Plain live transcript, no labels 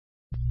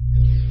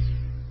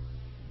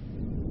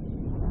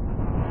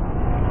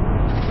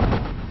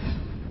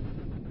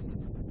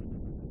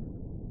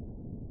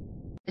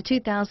The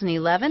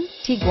 2011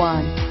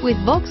 Tiguan. With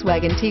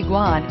Volkswagen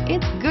Tiguan,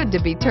 it's good to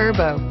be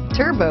turbo.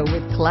 Turbo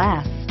with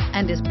class,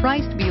 and is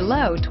priced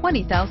below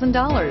 $20,000.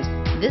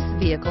 This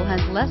vehicle has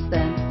less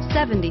than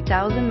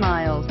 70,000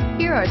 miles.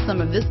 Here are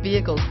some of this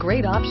vehicle's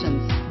great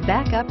options: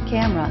 backup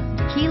camera,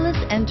 keyless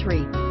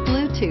entry,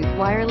 Bluetooth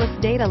wireless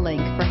data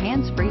link for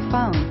hands-free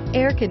phone,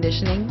 air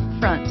conditioning,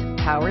 front,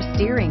 power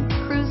steering,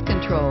 cruise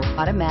control,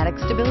 automatic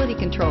stability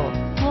control,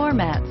 floor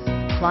mats,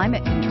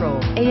 climate control,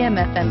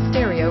 AM/FM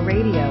stereo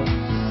radio.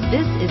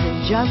 This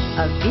isn't just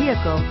a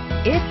vehicle,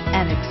 it's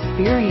an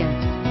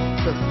experience.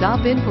 So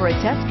stop in for a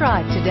test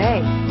drive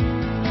today.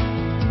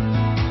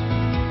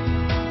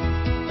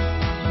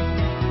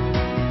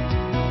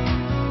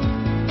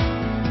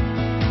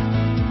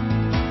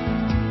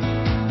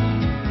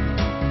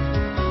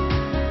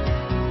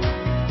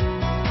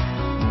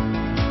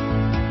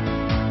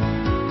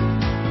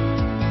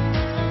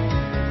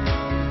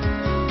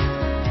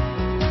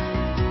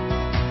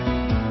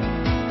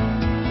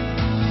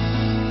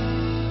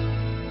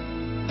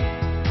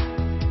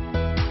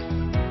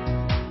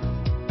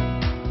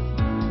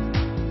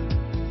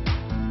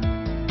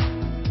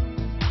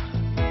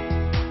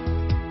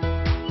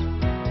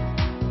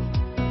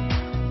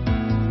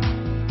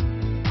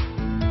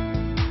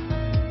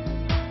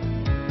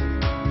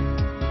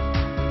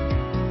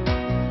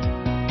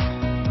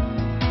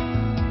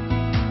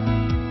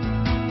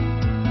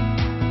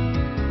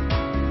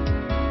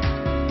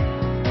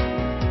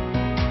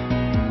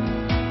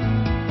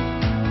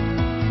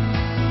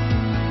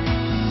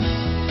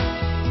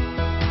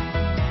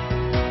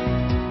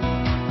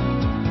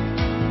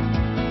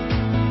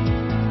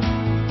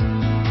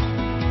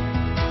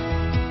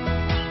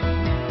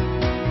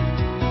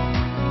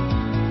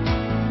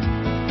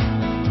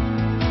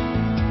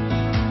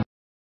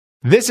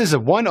 This is a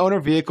one-owner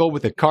vehicle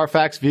with a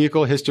Carfax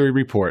Vehicle History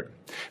Report.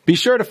 Be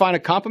sure to find a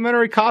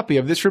complimentary copy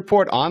of this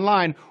report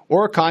online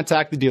or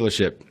contact the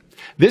dealership.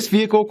 This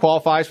vehicle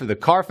qualifies for the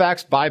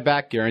Carfax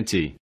Buyback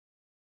Guarantee.